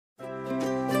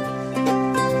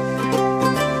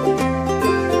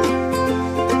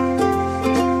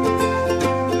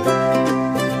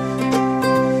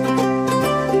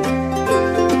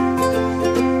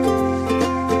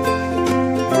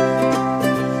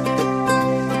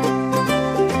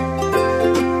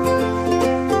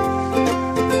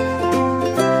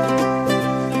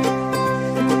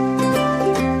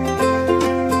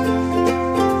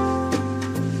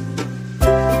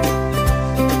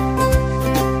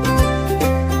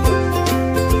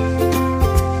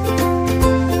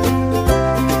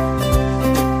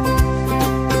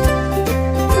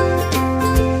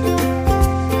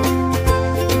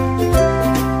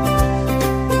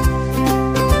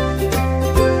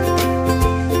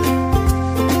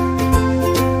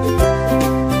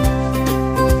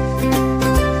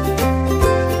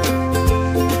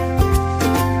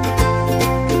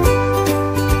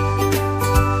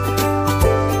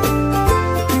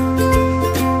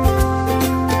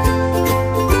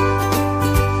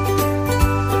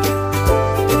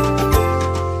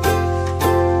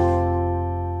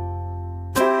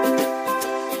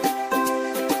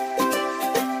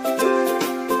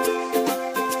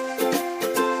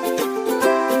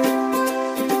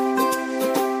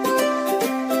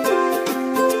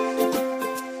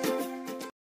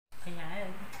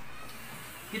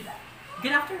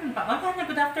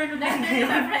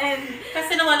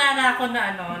ako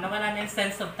na nawala na yung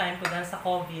sense of time ko dahil sa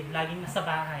COVID. Laging nasa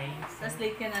bahay. So, tapos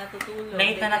late ka natutulog.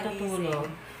 Late na natutulog.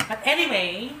 But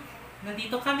anyway,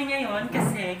 nandito kami ngayon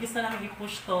kasi gusto namin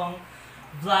i-push tong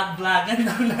vlog-vlogan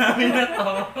namin na to.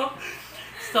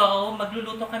 So,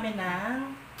 magluluto kami ng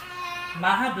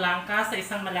Maja Blanca sa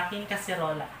isang malaking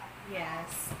kaserola.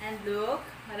 Yes. And look,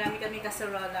 marami kami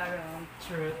kaserola around.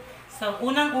 True. So,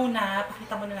 unang-una,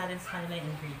 pakita muna natin sa kanila yung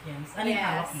ingredients. Ano yung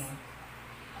hawak mo?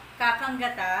 Kakang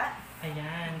gata.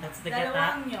 Ayan, that's the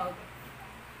Dalawang gata. nyog.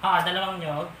 Dalawang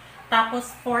nyog.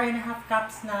 Tapos, 4.5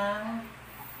 cups ng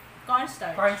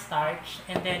Cornstarch. cornstarch.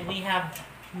 And then, we have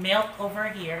milk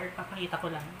over here. Papakita ko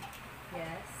lang.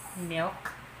 Yes.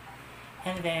 Milk.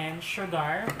 And then,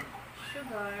 sugar.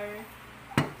 Sugar.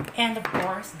 And of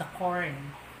course, the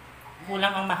corn.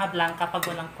 Kulang ang Maja Blanca pag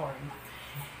walang corn.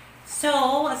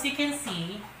 So, as you can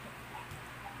see,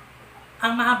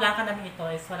 ang Maja Blanca namin ito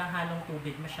is walang halong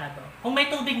tubig masyado. Kung may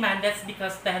tubig man, that's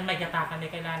because dahil may gata kami,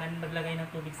 kailangan maglagay ng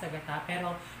tubig sa gata.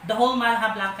 Pero the whole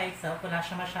Maja Blanca itself, wala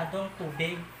siya masyadong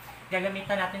tubig.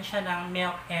 Gagamitan natin siya ng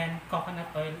milk and coconut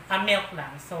oil. Milk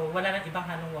lang. So, wala nang ibang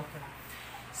halong water.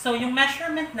 So, yung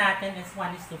measurement natin is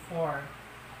 1:4.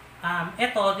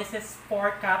 This is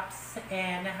 4 cups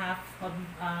and a half of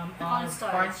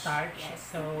cornstarch. Yes.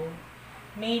 So,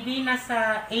 maybe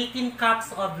nasa 18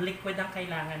 cups of liquid ang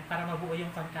kailangan para mabuo yung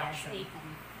concoction. Yes,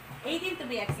 18. 18 to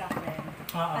be exact then.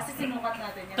 Oo. Kasi sinukat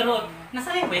natin yan. True.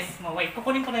 Nasa yung whisk mo? Wait,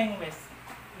 kukunin ko na yung whisk.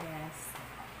 Yes.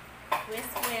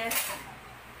 Whisk.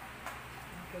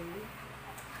 Okay.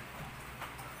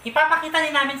 Ipapakita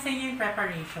din namin sa inyo yung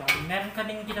preparation. Meron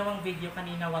kaming ginawang video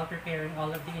kanina while preparing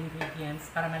all of the ingredients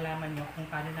para malaman nyo kung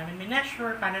paano namin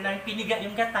mineasure, paano namin piniga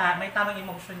yung gata. May tamang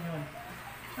emotion yun.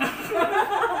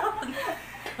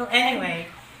 So anyway,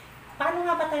 paano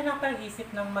nga ba tayo napag-isip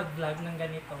ng mag-vlog ng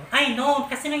ganito? I know,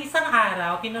 kasi nung isang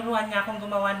araw, tinuruan niya akong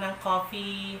gumawa ng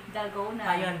coffee. Dalgona.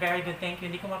 Ayun, very good, thank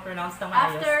you. Hindi ko ma-pronounce ng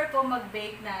maayos. After ko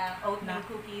mag-bake na oatmeal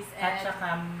cookies At and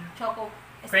saka,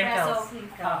 espresso crinkles.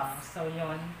 crinkles. So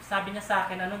yun, sabi niya sa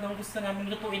akin, ano nung gusto namin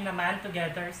lutuin naman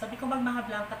together. Sabi ko, mag-Maja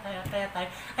Blanca tayo.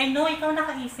 I know, ikaw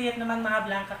nakaisip na mag-Maja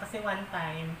Blanca kasi one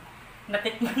time,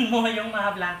 natikman mo yung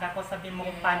Maja Blanca ko, sabi mo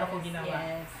kung paano ko ginawa.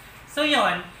 Yes. So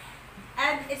yun.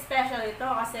 And special ito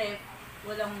kasi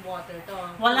walang water to.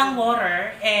 Walang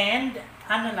water and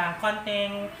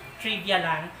konting trivia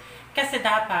lang. Kasi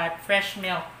dapat fresh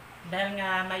milk. Dahil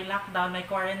nga may lockdown, may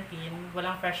quarantine,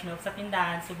 walang fresh milk sa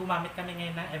tindahan. So gumamit kami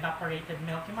ngayon ng evaporated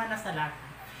milk, yung mga nasa lata.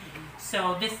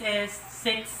 So this is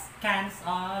 6 cans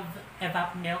of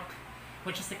evap milk,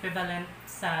 which is equivalent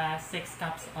sa 6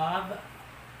 cups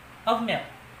of milk.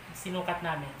 Sinukat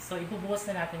namin. So ibubuhos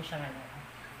na natin siya ngayon.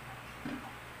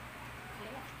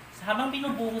 So, habang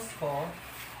binubuhos ko,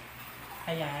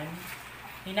 ayan,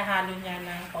 hinahalo niya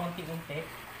ng paunti-unti.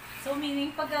 So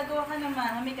meaning, pag gagawa ka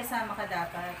naman, may kasama ka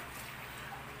dapat.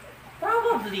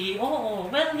 Probably, oo.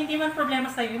 Well, hindi man problema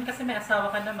sa yun kasi may asawa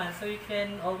ka naman. So you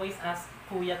can always ask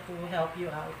kuya to help you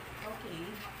out. Okay.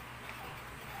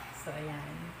 So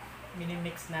ayan,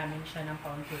 minimix namin siya ng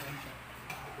paunti-unti.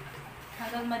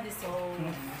 Hanggang ma-dissolve.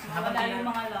 So, Mawala yung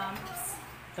mga lumps.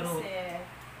 True. Kasi,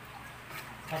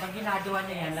 Habang ginagawa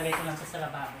niya yan, lagay ko lang sa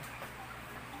lababo.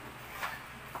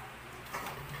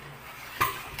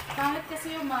 pangit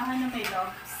kasi yung maha na may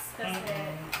lumps. Kasi,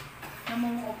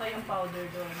 namumuo pa yung powder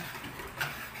doon.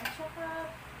 At saka,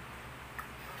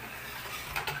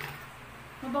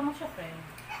 mabango siya, friend.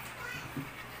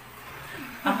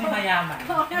 Amoy mayaman.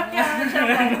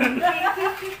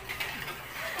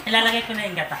 Ilalagay ko na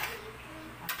yung gata.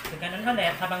 So, ganun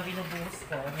ulit, habang binubuhos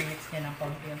ko, mimix niya ng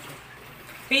paunti-unti.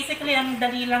 Basically, ang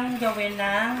dali lang gawin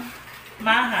ng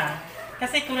maha.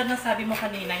 Kasi tulad ng sabi mo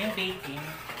kanina, yung baking,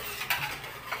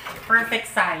 perfect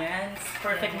science,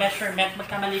 perfect measurement,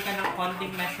 magkamali ka ng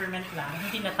konting measurement lang,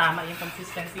 hindi na tama yung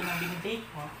consistency ng binibake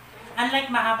mo. Unlike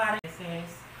maha,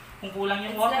 kung kulang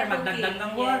yung water, like magdagdag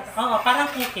ng cooking, water. yes. Oo, parang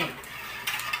cooking.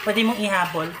 Pwede mong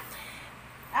ihabol.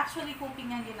 Actually,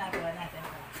 cooking ang ginagawa natin.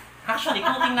 Actually,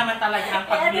 cooking naman talaga ang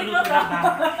pagluluto ng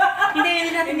maha. Hindi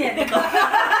natin edit.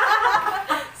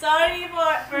 Sorry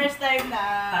for first time na.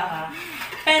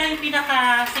 Pero yung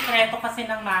pinaka-sikreto kasi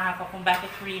ng maha ko kung bakit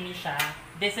creamy siya,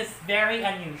 this is very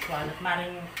unusual. At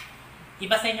maring,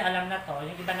 iba sa inyo alam na to,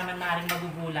 yung iba naman maring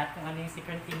magugulat kung ano yung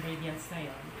secret ingredients na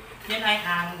yun. Yun ay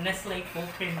ang Nestle full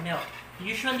cream milk.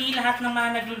 Usually, lahat ng mga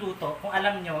nagluluto, kung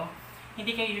alam nyo,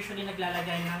 hindi kayo usually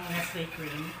naglalagay ng Nestle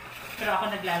cream. Pero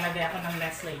ako naglalagay ako ng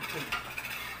Nestle cream.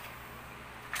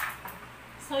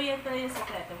 So, yan pala yung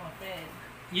sekreto mo, friend.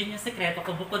 Yun yung sekreto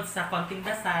ko bukod sa konting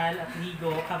dasal at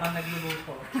ligo habang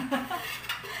nagluluto.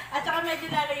 At saka medyo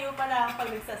lalayo pala ang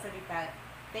pag nagsasalita.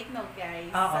 Take note,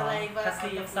 guys. Oo, Saliva kasi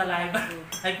of the yung saliva. food.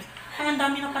 Ay, ang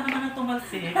dami na pa naman ng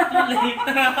tumalsik. Too late.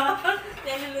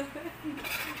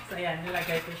 So, ayan,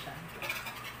 nilagay ko siya.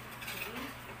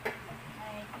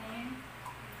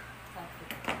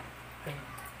 Okay.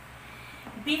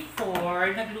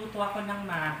 Before, nagluto ako ng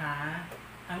maha.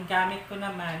 Ang gamit ko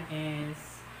naman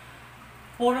is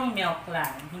purong milk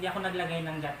lang. Hindi ako naglagay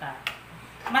ng gata.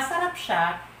 Masarap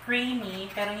siya,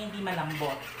 creamy, pero hindi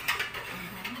malambot.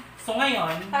 So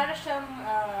ngayon, Para siyang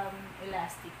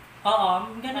elastic. oo,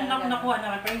 ganun lang Parang nakuha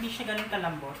naman, pero hindi siya ganun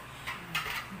kalambot.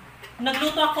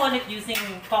 Nagluto ako ulit using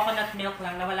coconut milk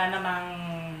lang na wala namang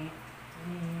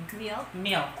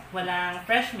Milk? Walang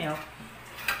fresh milk.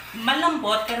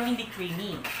 Malambot pero hindi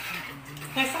creamy.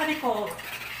 Kaya sabi ko,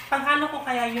 paghalo ko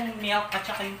kaya yung milk at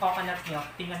saka yung coconut milk,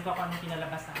 tingnan ko kung anong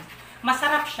kinalabasan.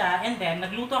 Masarap siya, and then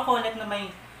nagluto ako ulit na may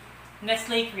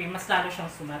Nestle cream, mas lalo siyang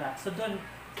sumarap. So doon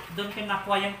ko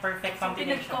nakuha yung perfect So,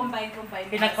 combination.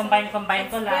 Pinag-combine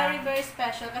ko it's lang. very, very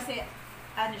special kasi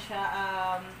ano siya,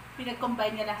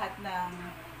 pinag-combine niya lahat ng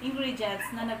ingredients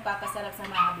na nagpapasarap sa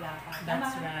Maja Blanca.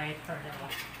 That's right,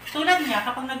 correct. Tulad niya,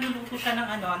 kapag nagluluto siya ng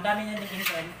ano, ang dami niya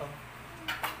nag-invento.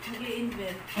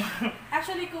 Nag-i-invent.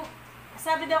 Actually,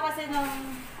 sabi daw kasi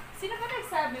nung, sino ba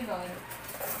nagsabi nun?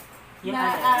 Yung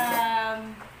Na ano?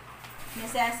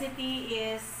 necessity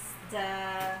is the,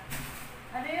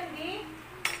 ano yun,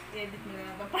 edit mo na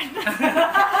lang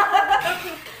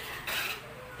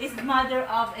is the mother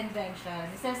of invention.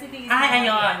 Necessity is the mother of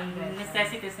Ayun. invention.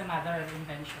 Necessity is the mother of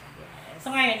invention. So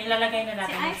ngayon, ilalagay na Si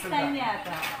natin yung Einstein sugar.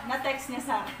 yata, na-text niya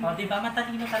sa akin. O, diba?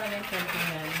 Matalino talaga yung kwento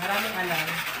niya. Maraming alam.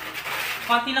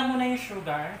 Konti lang muna yung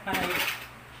sugar para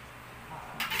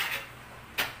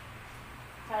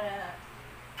Para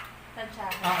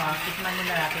tansyahan. oo, tikman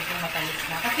muna natin kung matalis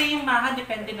na. Kasi yung maha,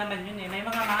 depende naman yun eh. May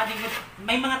mga maha,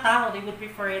 may mga tao, they would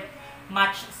prefer it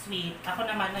much sweet. Ako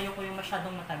naman, ayoko yung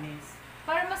masyadong matamis.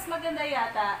 Para mas maganda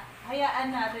yata, hayaan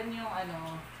natin yung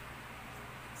ano.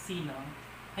 Sino?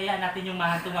 Hayaan natin yung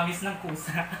maha tumamis ng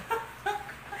kusa.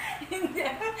 Hindi.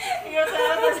 Ikaw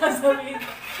talaga sasabihin.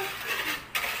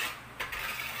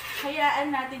 Hayaan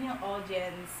natin yung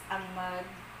audience ang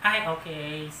Ay,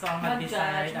 okay. So, ang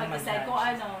mag-decide. mag-decide kung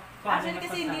ano. Kung Actually, ano kasi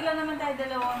masarap. hindi lang naman tayo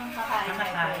dalawang kakain.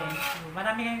 Nakakain. So,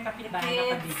 marami kayong kapitbahay na Kids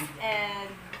pagbibigyan.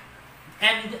 and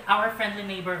And our friendly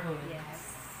neighborhood.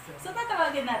 yes. So,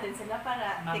 tatawagin natin sila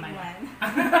para Mamaya. tigman.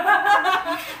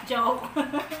 Joke.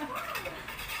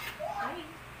 Ay.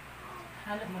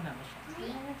 Halo mo na ba